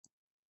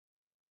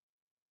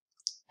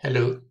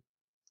Hello,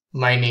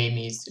 my name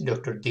is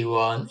Dr.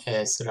 Dewan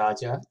S.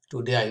 Raja.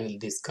 Today I will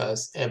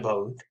discuss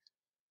about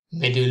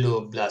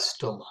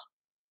medulloblastoma.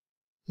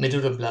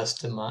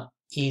 Medulloblastoma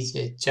is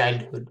a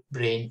childhood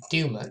brain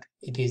tumor.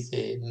 It is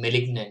a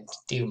malignant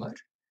tumor.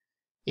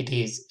 It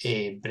is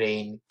a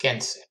brain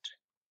cancer.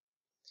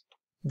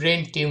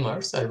 Brain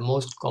tumors are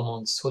most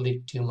common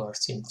solid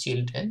tumors in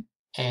children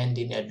and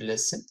in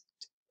adolescents.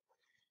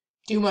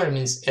 Tumor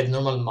means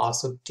abnormal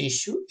mass of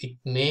tissue. It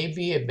may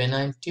be a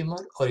benign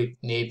tumor or it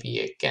may be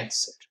a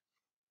cancer.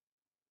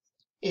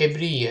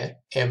 Every year,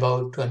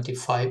 about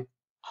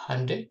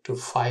 2,500 to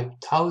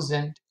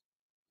 5,000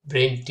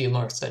 brain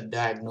tumors are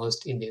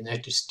diagnosed in the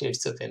United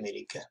States of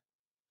America.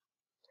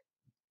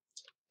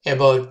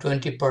 About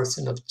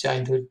 20% of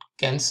childhood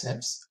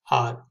cancers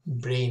are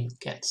brain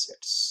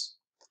cancers.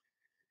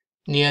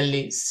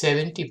 Nearly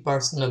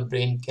 70% of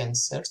brain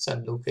cancers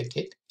are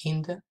located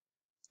in the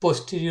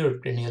posterior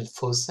cranial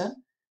fossa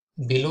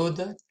below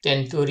the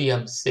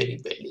tentorium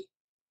cerebelli.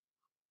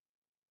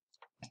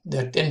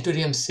 The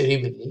tentorium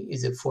cerebelli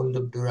is a fold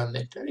of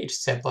durameter. It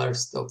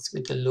separates the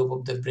occipital lobe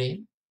of the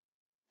brain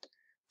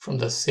from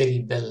the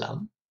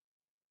cerebellum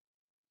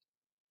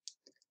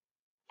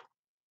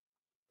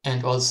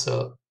and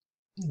also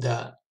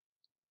the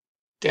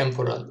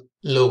temporal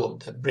lobe of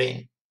the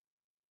brain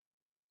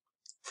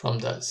from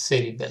the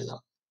cerebellum.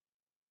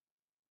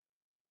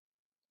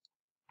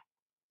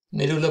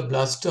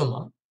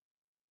 Meruloblastoma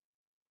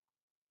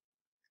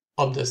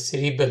of the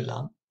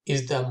cerebellum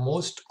is the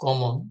most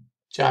common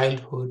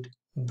childhood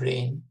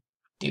brain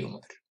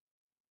tumor.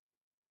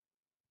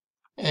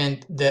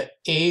 And the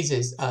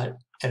ages are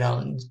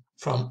around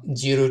from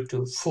 0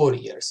 to 4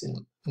 years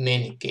in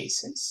many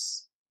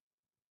cases.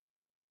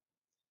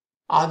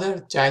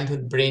 Other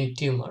childhood brain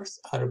tumors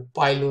are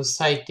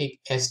pilocytic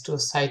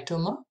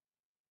astrocytoma,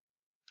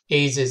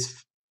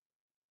 ages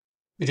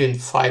between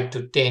 5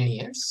 to 10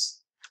 years,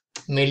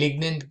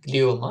 malignant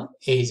glioma,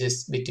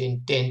 ages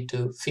between 10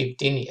 to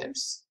 15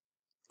 years,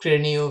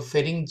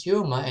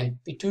 craniopharyngioma and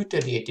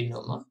pituitary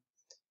adenoma,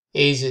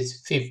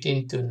 ages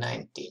 15 to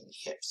 19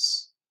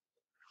 years.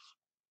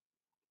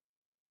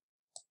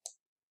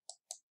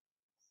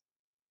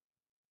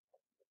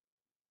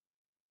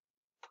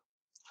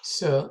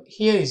 So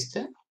here is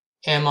the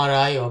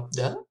MRI of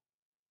the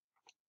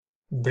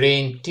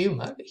brain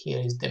tumor. Here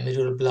is the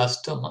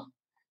medulloblastoma.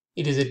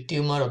 It is a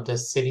tumor of the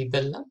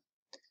cerebellum.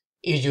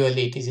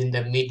 Usually it is in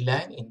the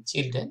midline in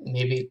children,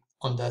 maybe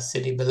on the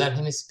cerebellar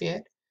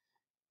hemisphere,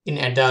 in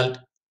adult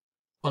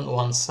on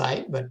one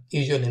side, but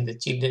usually in the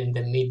children in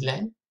the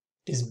midline.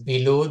 It is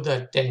below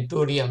the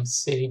tentorium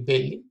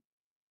cerebelli.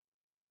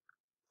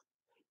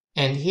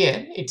 And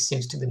here it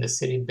seems to be in the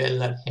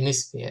cerebellar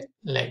hemisphere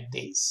like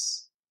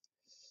this.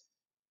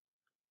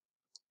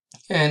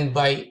 And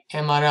by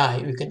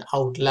MRI, we can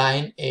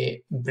outline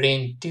a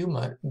brain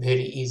tumor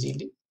very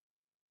easily.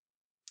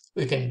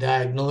 We can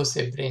diagnose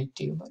a brain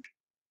tumor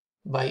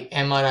by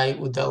MRI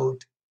without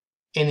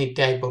any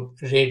type of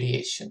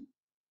radiation.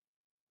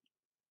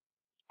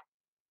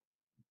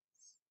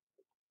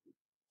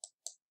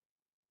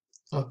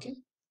 Okay,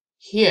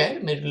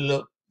 here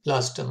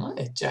medulloblastoma,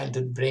 a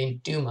childhood brain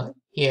tumor.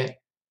 Here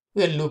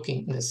we are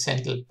looking in the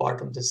central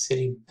part of the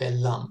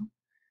cerebellum.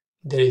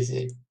 There is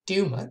a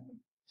tumor,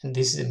 and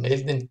this is a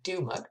malignant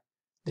tumor.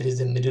 There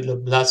is a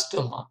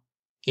medulloblastoma.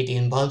 It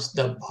involves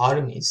the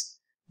vermis,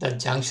 the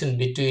junction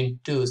between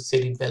two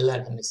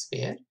cerebellar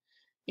hemisphere.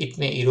 It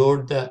may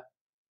erode the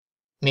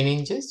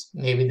meninges,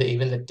 maybe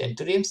even the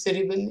tentorium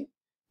cerebelli,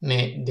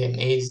 may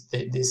damage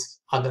this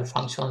other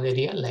functional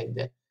area like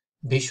the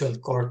visual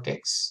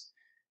cortex,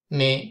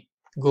 may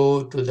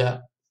go to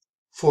the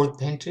fourth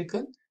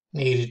ventricle,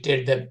 may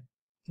irritate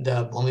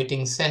the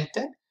vomiting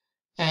center,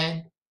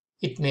 and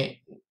it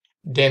may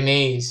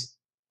damage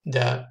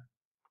the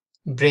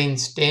brain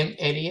stem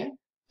area,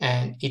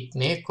 and it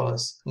may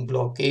cause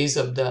blockage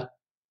of the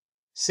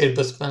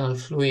cerebrospinal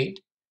fluid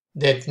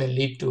that may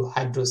lead to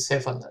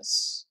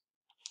hydrocephalus.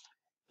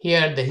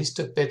 Here, the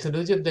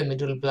histopathology of the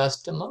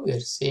medulloblastoma, we are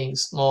seeing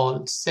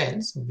small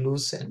cells, blue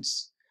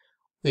cells,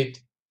 with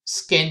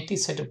scanty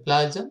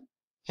cytoplasm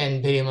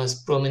and very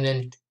much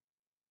prominent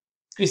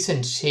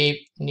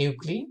crescent-shaped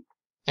nuclei,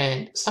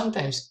 and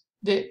sometimes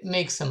they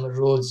make some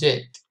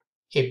rosette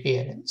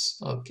appearance,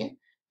 okay,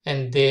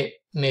 and they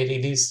may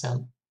release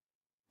some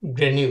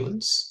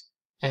granules,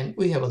 and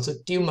we have also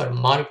tumor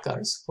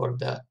markers for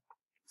the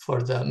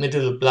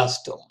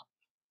medulloblastoma.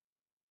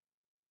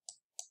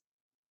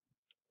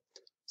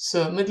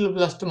 So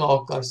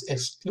medulloblastoma occurs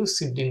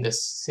exclusively in the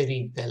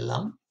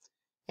cerebellum,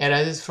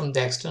 arises from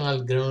the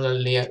external granular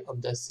layer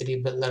of the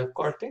cerebellar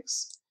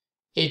cortex,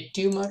 a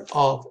tumor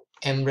of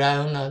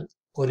embryonal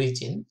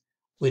origin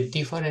with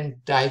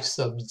different types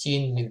of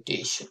gene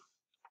mutation.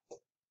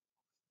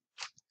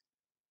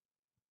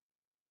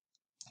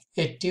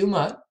 A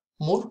tumor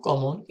more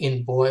common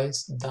in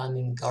boys than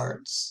in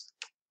girls.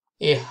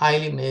 A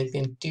highly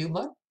malignant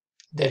tumor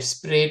that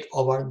spread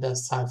over the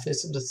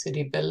surface of the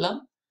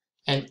cerebellum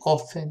and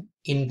often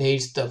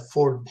invades the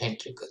fourth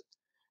ventricle.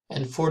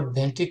 And fourth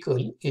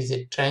ventricle is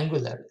a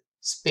triangular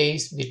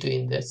space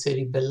between the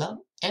cerebellum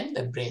and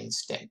the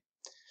brainstem.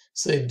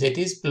 So if that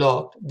is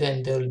blocked,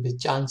 then there will be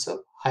chance of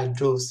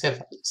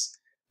hydrocephalus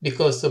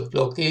because of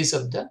blockage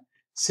of the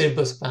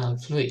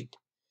cerebrospinal fluid.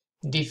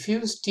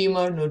 Diffuse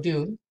tumor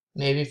nodule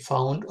may be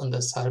found on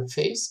the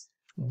surface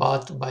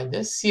bathed by the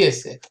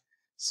CSF.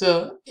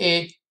 So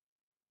a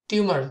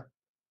tumor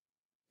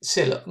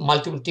cell,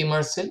 multiple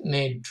tumor cell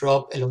may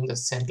drop along the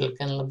central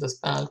canal of the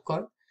spinal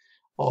cord,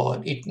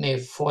 or it may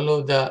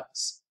follow the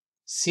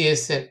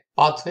CSF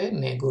pathway,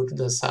 may go to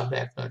the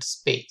subarachnoid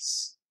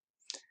space,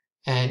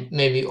 and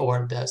maybe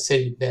over the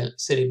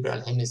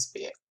cerebral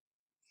hemisphere.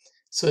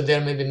 So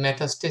there may be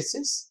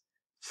metastasis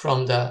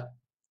from the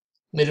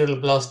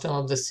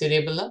Meruloblastoma of the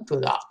cerebellum to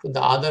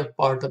the other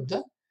part of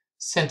the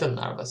central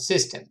nervous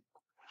system.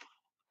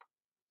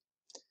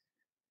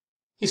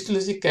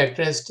 Histologic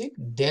characteristic: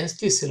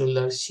 densely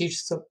cellular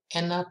sheets of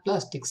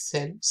anaplastic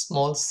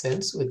small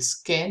cells with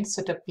scant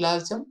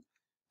cytoplasm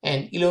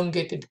and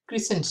elongated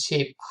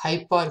crescent-shaped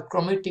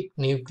hyperchromatic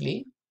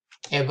nuclei,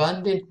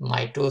 abundant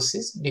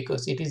mitosis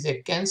because it is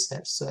a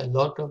cancer, so a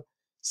lot of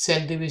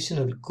cell division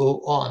will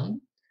go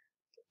on,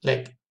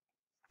 like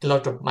a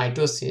lot of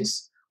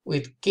mitosis,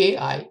 with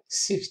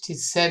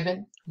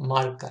Ki67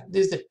 marker.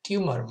 This is the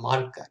tumor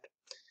marker.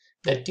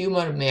 The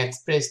tumor may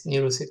express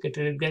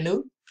neurosecretory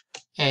granule,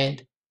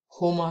 and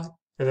Homer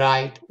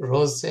right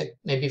rosette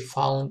may be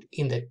found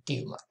in the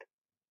tumor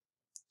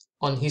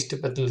on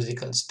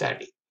histopathological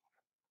study.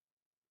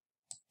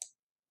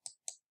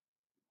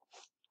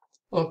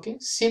 Okay,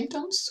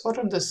 symptoms. What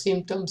are the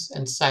symptoms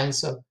and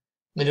signs of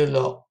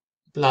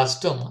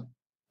medulloblastoma?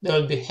 There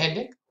will be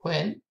headache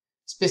when,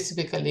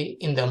 specifically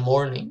in the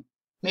morning,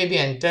 maybe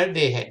entire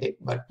day headache,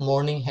 but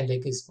morning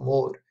headache is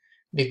more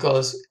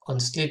because on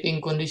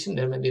sleeping condition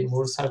there may be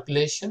more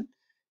circulation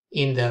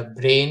in the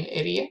brain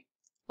area.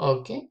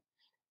 Okay,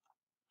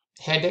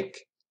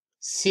 headache,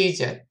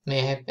 seizure may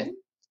happen,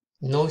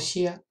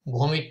 nausea,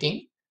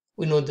 vomiting.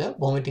 We know the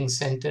vomiting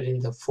center in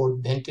the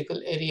fourth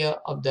ventricle area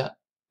of the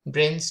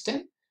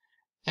brainstem,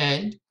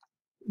 and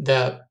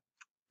the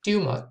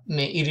tumor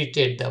may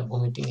irritate the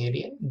vomiting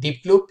area.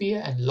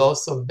 Diplopia and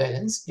loss of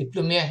balance.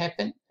 Diplopia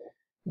happen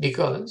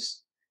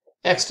because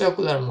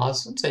extraocular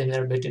muscles are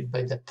innervated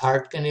by the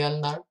third cranial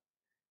nerve,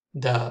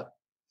 the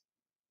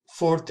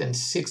fourth and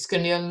sixth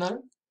cranial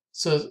nerve.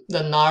 So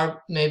the nerve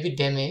may be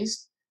damaged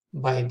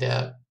by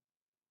the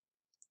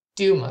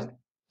tumor,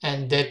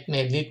 and that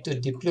may lead to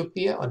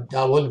diplopia or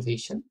double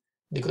vision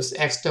because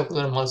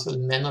extraocular muscle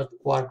may not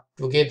work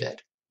together.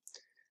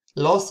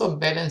 Loss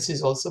of balance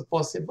is also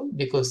possible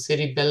because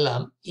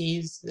cerebellum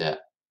is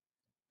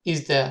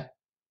the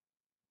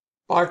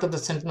part of the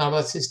central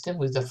nervous system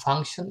with the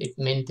function it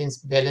maintains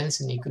balance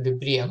and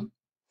equilibrium.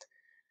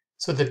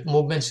 So that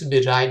movement should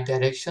be right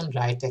direction,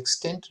 right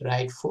extent,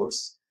 right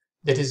force.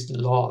 That is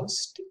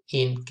lost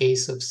in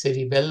case of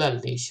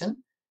cerebellar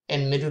lesion,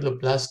 and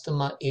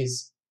medulloblastoma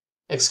is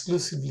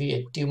exclusively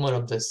a tumor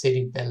of the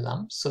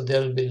cerebellum. So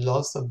there will be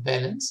loss of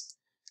balance,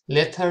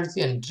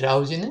 lethargy and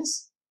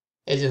drowsiness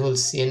as a whole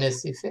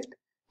CNS effect,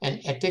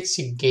 and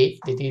ataxic gait,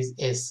 that is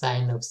a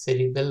sign of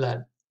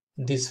cerebellar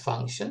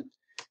dysfunction.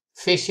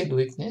 Facial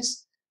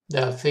weakness,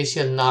 the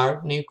facial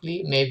nerve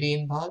nuclei may be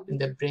involved in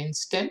the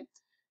brainstem,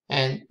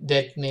 and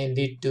that may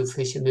lead to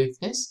facial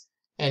weakness.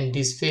 And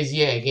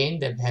dysphagia, again,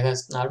 the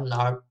vagus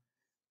nerve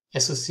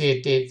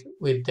associated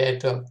with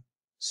that of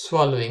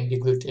swallowing,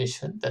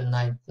 deglutition, the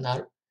ninth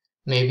nerve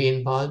may be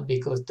involved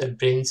because the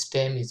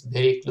brainstem is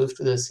very close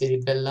to the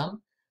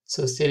cerebellum.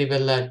 So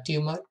cerebellar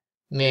tumor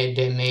may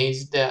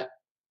damage the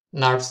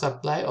nerve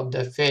supply of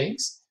the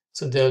pharynx.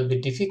 So there will be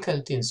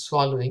difficulty in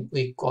swallowing.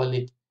 We call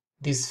it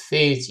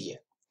dysphagia.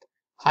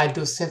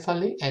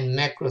 Hydrocephaly and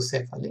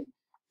macrocephaly,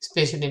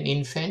 especially in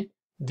infant,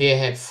 they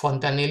have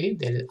fontanelle,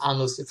 that is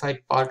unossified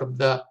part of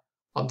the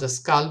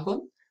skull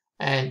bone,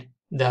 and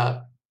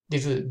due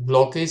to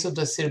blockage of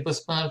the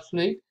cerebrospinal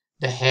fluid,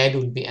 the head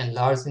will be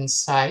enlarged in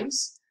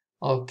size.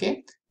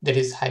 Okay, that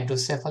is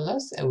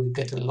hydrocephalus, and we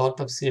get a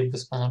lot of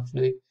cerebrospinal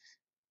fluid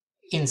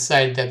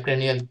inside the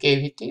cranial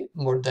cavity,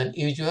 more than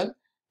usual,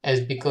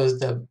 as because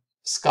the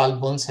skull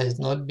bones has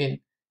not been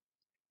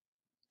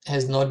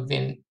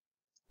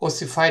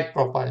ossified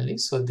properly.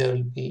 So there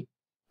will be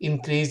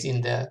increase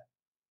in the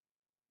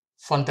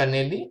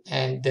fontanelle,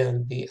 and there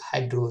will be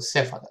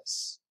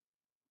hydrocephalus.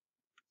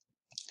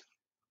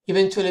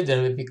 Eventually,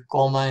 there will be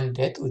coma and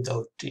death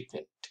without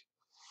treatment.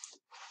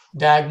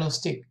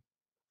 Diagnostic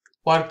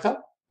workup,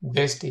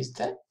 best is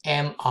the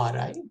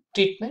MRI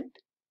treatment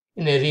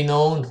in a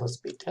renowned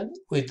hospital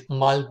with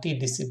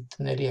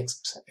multidisciplinary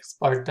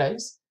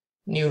expertise,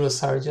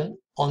 neurosurgeon,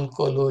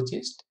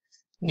 oncologist,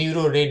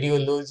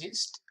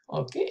 neuroradiologist.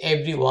 Okay,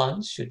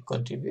 everyone should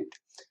contribute.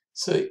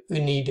 So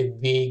we need a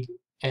big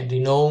and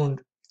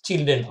renowned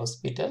children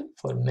hospital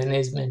for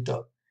management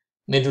of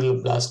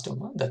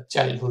medulloblastoma, the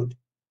childhood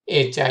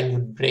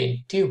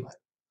brain tumor.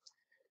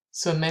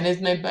 So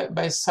management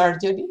by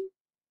surgery.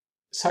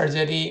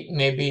 Surgery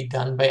may be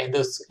done by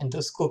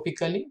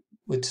endoscopically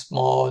with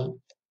small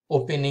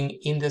opening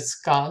in the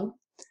skull,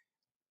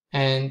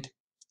 and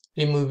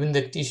removing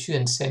the tissue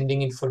and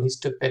sending it for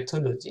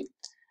histopathology.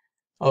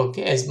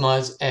 Okay, as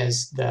much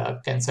as the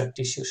cancer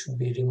tissue should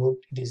be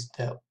removed, it is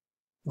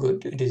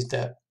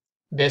the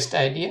best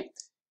idea.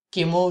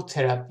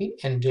 Chemotherapy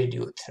and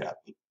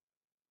radiotherapy.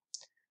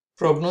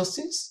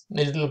 Prognosis: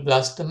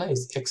 Meduloblastoma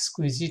is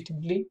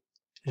exquisitely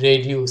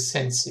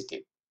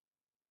radiosensitive,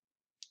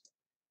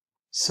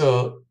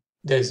 so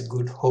there is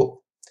good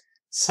hope.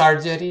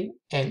 Surgery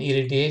and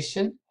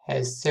irradiation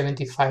has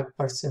 75%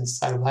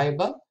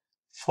 survival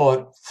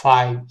for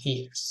 5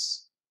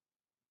 years.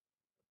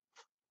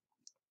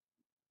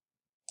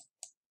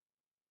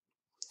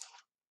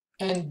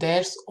 And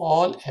that's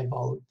all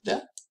about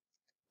the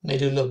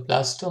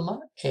medulloblastoma,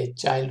 a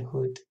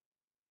childhood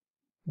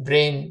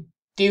brain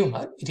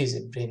tumor. It is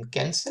a brain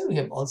cancer. We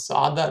have also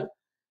other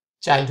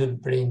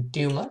childhood brain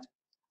tumor.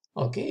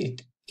 Okay,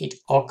 it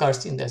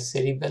occurs in the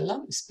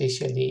cerebellum,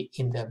 especially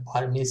in the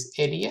Burmese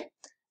area,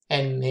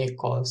 and may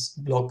cause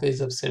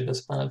blockage of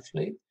cerebrospinal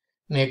fluid,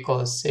 may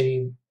cause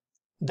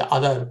the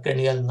other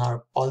cranial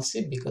nerve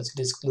palsy because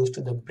it is close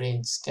to the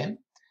brain stem,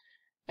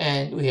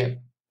 and we have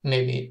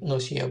maybe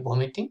nausea,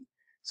 vomiting.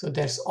 So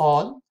that's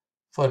all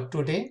for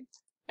today,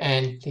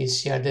 and please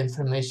share the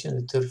information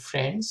with your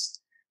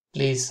friends.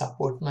 Please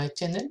support my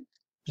channel.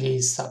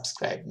 Please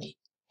subscribe me.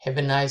 Have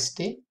a nice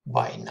day.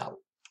 Bye now.